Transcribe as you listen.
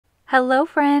Hello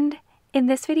friend! In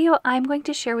this video, I'm going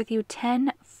to share with you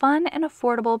 10 fun and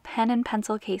affordable pen and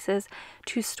pencil cases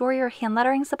to store your hand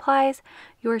lettering supplies,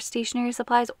 your stationery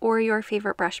supplies, or your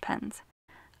favorite brush pens.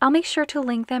 I'll make sure to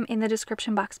link them in the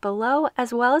description box below,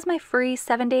 as well as my free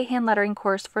 7-day hand lettering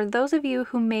course for those of you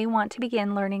who may want to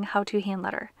begin learning how to hand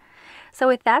letter. So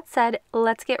with that said,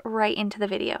 let's get right into the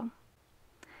video.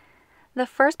 The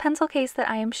first pencil case that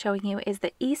I am showing you is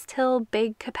the East Hill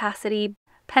Big Capacity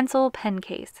Pencil Pen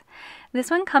Case. This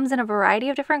one comes in a variety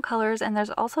of different colors, and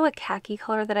there's also a khaki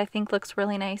color that I think looks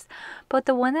really nice, but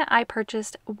the one that I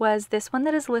purchased was this one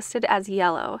that is listed as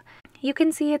yellow. You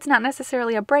can see it's not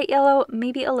necessarily a bright yellow,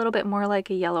 maybe a little bit more like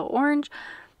a yellow-orange,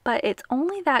 but it's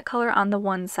only that color on the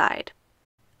one side.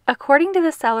 According to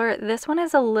the seller, this one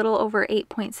is a little over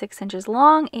 8.6 inches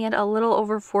long and a little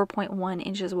over 4.1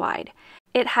 inches wide.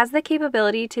 It has the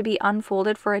capability to be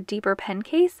unfolded for a deeper pen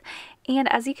case,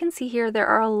 and as you can see here, there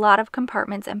are a lot of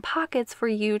compartments and pockets for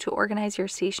you to organize your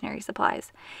stationery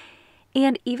supplies.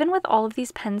 And even with all of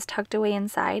these pens tucked away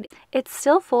inside, it's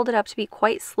still folded up to be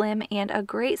quite slim and a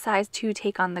great size to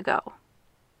take on the go.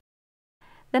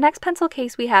 The next pencil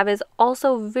case we have is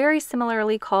also very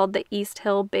similarly called the East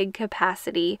Hill Big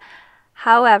Capacity.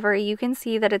 However, you can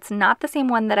see that it's not the same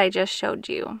one that I just showed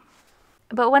you.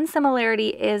 But one similarity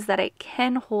is that it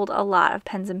can hold a lot of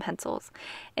pens and pencils.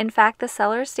 In fact, the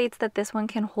seller states that this one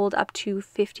can hold up to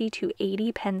 50 to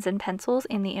 80 pens and pencils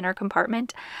in the inner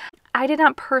compartment. I did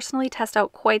not personally test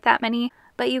out quite that many,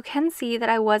 but you can see that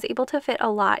I was able to fit a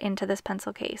lot into this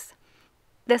pencil case.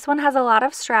 This one has a lot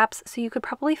of straps, so you could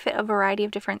probably fit a variety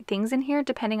of different things in here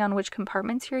depending on which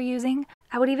compartments you're using.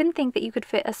 I would even think that you could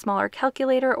fit a smaller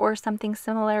calculator or something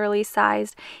similarly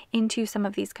sized into some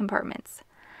of these compartments.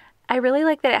 I really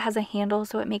like that it has a handle,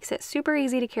 so it makes it super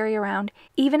easy to carry around,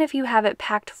 even if you have it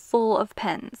packed full of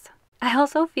pens. I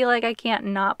also feel like I can't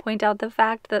not point out the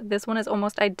fact that this one is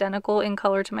almost identical in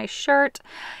color to my shirt.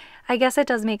 I guess it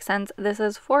does make sense. This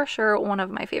is for sure one of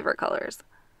my favorite colors.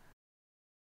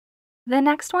 The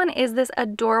next one is this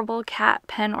adorable cat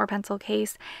pen or pencil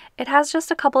case. It has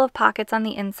just a couple of pockets on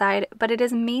the inside, but it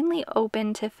is mainly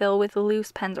open to fill with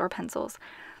loose pens or pencils.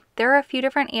 There are a few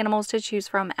different animals to choose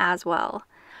from as well.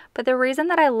 But the reason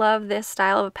that I love this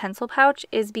style of pencil pouch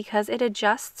is because it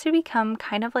adjusts to become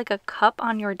kind of like a cup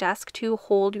on your desk to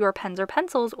hold your pens or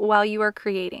pencils while you are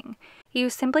creating. You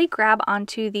simply grab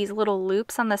onto these little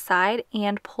loops on the side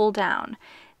and pull down.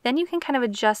 Then you can kind of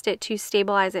adjust it to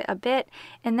stabilize it a bit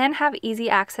and then have easy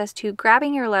access to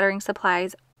grabbing your lettering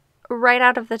supplies right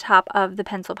out of the top of the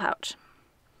pencil pouch.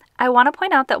 I want to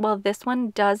point out that while this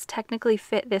one does technically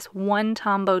fit this one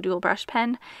Tombow dual brush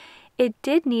pen, it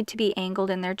did need to be angled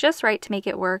in there just right to make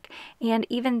it work, and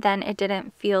even then it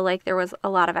didn't feel like there was a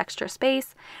lot of extra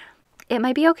space. It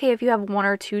might be okay if you have one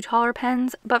or two taller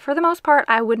pens, but for the most part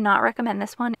I would not recommend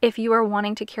this one if you are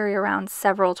wanting to carry around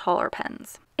several taller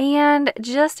pens. And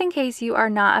just in case you are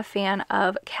not a fan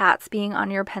of cats being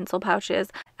on your pencil pouches,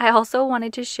 I also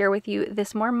wanted to share with you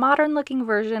this more modern looking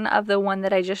version of the one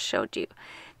that I just showed you.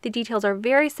 The details are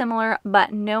very similar,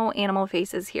 but no animal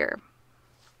faces here.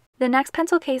 The next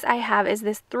pencil case I have is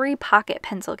this 3-pocket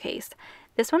pencil case.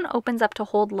 This one opens up to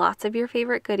hold lots of your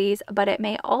favorite goodies, but it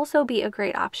may also be a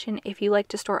great option if you like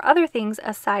to store other things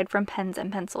aside from pens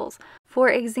and pencils. For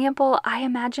example, I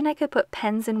imagine I could put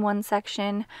pens in one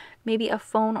section, maybe a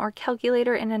phone or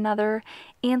calculator in another,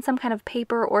 and some kind of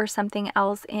paper or something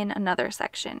else in another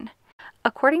section.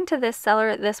 According to this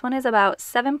seller, this one is about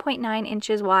 7.9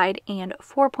 inches wide and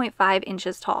 4.5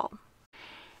 inches tall.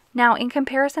 Now, in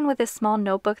comparison with this small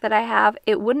notebook that I have,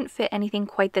 it wouldn't fit anything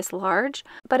quite this large,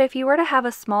 but if you were to have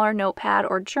a smaller notepad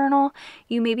or journal,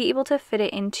 you may be able to fit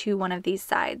it into one of these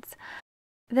sides.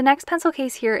 The next pencil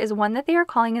case here is one that they are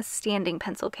calling a standing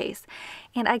pencil case,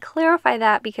 and I clarify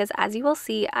that because, as you will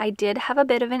see, I did have a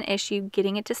bit of an issue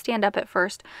getting it to stand up at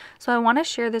first, so I want to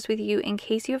share this with you in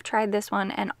case you have tried this one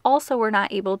and also were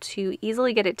not able to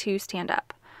easily get it to stand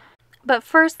up. But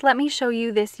first, let me show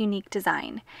you this unique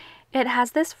design. It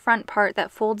has this front part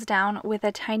that folds down with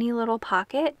a tiny little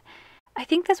pocket. I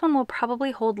think this one will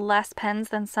probably hold less pens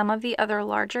than some of the other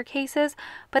larger cases,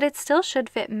 but it still should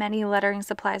fit many lettering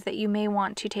supplies that you may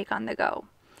want to take on the go.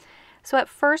 So at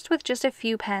first, with just a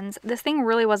few pens, this thing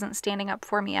really wasn't standing up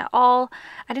for me at all.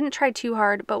 I didn't try too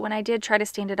hard, but when I did try to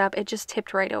stand it up, it just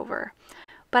tipped right over.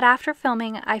 But after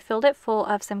filming, I filled it full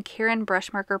of some Caron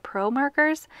Brush Marker Pro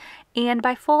markers, and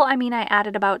by full I mean I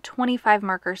added about 25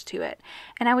 markers to it,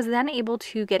 and I was then able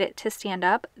to get it to stand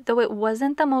up, though it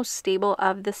wasn't the most stable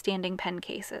of the standing pen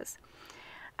cases.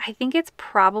 I think it's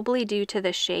probably due to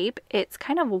the shape. It's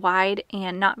kind of wide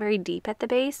and not very deep at the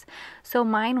base, so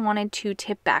mine wanted to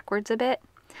tip backwards a bit.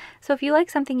 So if you like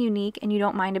something unique and you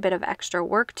don't mind a bit of extra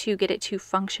work to get it to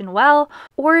function well,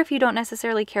 or if you don't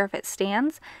necessarily care if it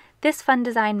stands, this fun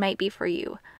design might be for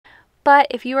you. But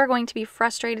if you are going to be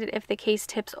frustrated if the case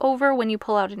tips over when you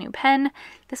pull out a new pen,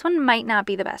 this one might not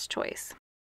be the best choice.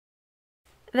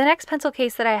 The next pencil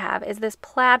case that I have is this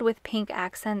plaid with pink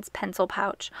accents pencil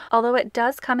pouch, although it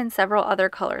does come in several other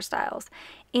color styles.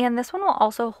 And this one will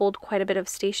also hold quite a bit of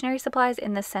stationery supplies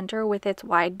in the center with its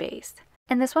wide base.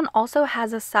 And this one also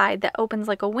has a side that opens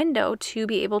like a window to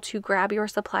be able to grab your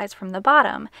supplies from the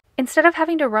bottom, instead of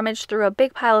having to rummage through a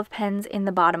big pile of pens in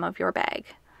the bottom of your bag.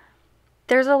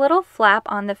 There's a little flap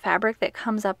on the fabric that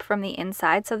comes up from the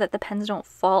inside so that the pens don't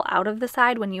fall out of the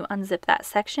side when you unzip that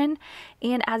section,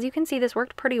 and as you can see, this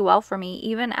worked pretty well for me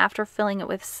even after filling it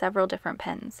with several different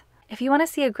pens. If you want to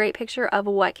see a great picture of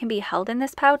what can be held in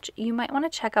this pouch, you might want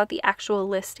to check out the actual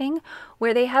listing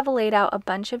where they have laid out a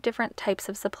bunch of different types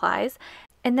of supplies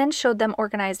and then showed them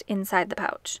organized inside the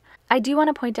pouch. I do want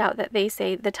to point out that they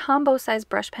say the Tombow size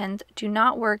brush pens do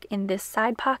not work in this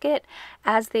side pocket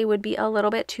as they would be a little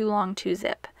bit too long to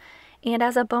zip. And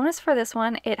as a bonus for this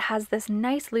one, it has this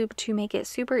nice loop to make it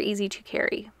super easy to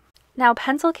carry. Now,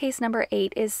 pencil case number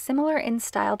 8 is similar in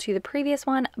style to the previous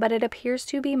one, but it appears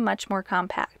to be much more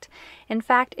compact. In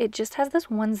fact, it just has this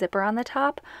one zipper on the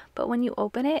top, but when you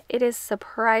open it, it is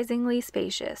surprisingly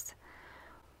spacious.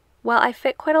 While I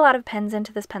fit quite a lot of pens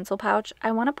into this pencil pouch,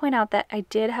 I want to point out that I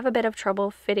did have a bit of trouble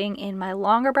fitting in my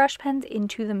longer brush pens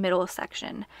into the middle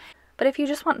section. But if you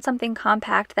just want something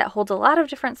compact that holds a lot of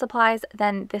different supplies,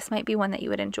 then this might be one that you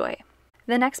would enjoy.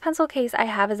 The next pencil case I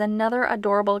have is another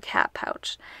adorable cat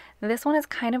pouch. This one is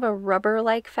kind of a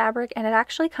rubber-like fabric, and it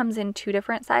actually comes in 2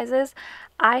 different sizes.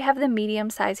 I have the medium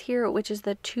size here, which is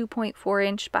the 2.4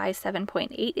 inch by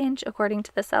 7.8 inch according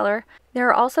to the seller. There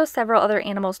are also several other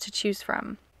animals to choose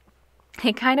from.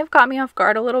 It kind of caught me off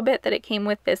guard a little bit that it came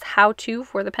with this how-to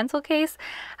for the pencil case.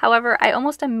 However, I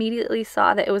almost immediately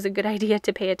saw that it was a good idea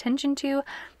to pay attention to,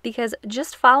 because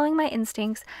just following my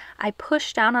instincts, I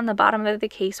pushed down on the bottom of the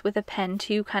case with a pen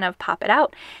to kind of pop it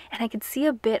out, and I could see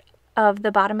a bit of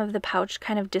the bottom of the pouch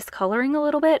kind of discoloring a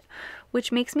little bit,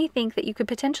 which makes me think that you could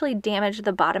potentially damage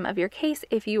the bottom of your case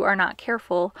if you are not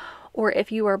careful, or if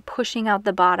you are pushing out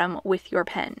the bottom with your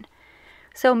pen.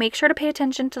 So make sure to pay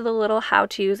attention to the little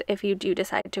how-tos if you do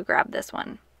decide to grab this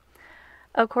one.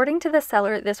 According to the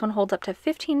seller, this one holds up to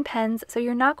 15 pens, so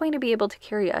you're not going to be able to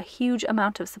carry a huge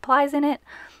amount of supplies in it,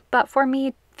 but for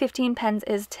me, 15 pens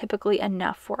is typically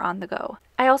enough for on the go.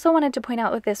 I also wanted to point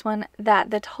out with this one that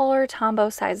the taller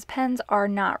Tombow sized pens are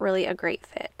not really a great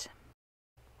fit.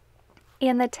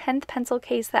 And the 10th pencil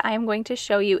case that I am going to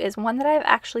show you is one that I've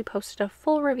actually posted a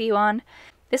full review on.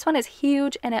 This one is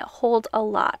huge and it holds a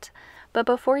lot. But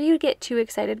before you get too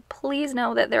excited, please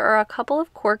know that there are a couple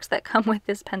of quirks that come with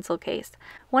this pencil case.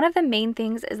 One of the main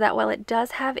things is that while it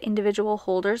does have individual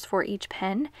holders for each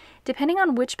pen, depending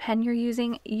on which pen you're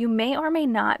using, you may or may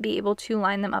not be able to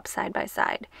line them up side by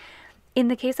side. In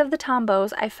the case of the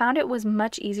Tombows, I found it was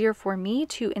much easier for me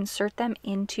to insert them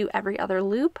into every other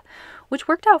loop, which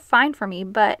worked out fine for me,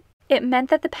 but it meant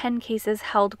that the pen cases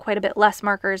held quite a bit less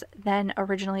markers than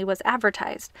originally was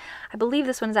advertised. I believe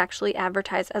this one is actually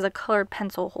advertised as a colored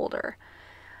pencil holder.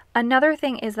 Another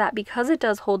thing is that because it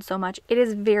does hold so much, it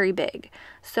is very big.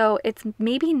 So it's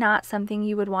maybe not something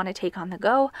you would want to take on the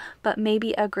go, but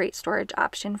maybe a great storage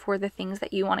option for the things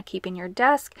that you want to keep in your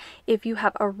desk if you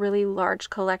have a really large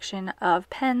collection of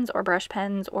pens or brush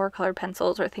pens or colored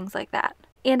pencils or things like that.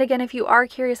 And again, if you are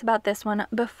curious about this one,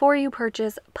 before you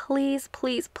purchase, please,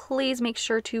 please, please make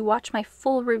sure to watch my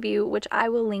full review, which I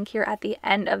will link here at the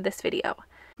end of this video.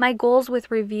 My goals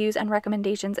with reviews and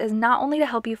recommendations is not only to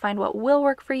help you find what will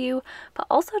work for you, but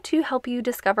also to help you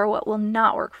discover what will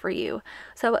not work for you.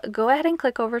 So go ahead and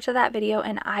click over to that video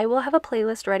and I will have a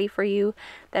playlist ready for you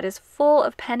that is full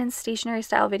of pen and stationery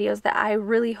style videos that I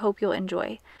really hope you'll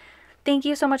enjoy. Thank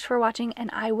you so much for watching, and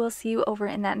I will see you over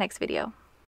in that next video.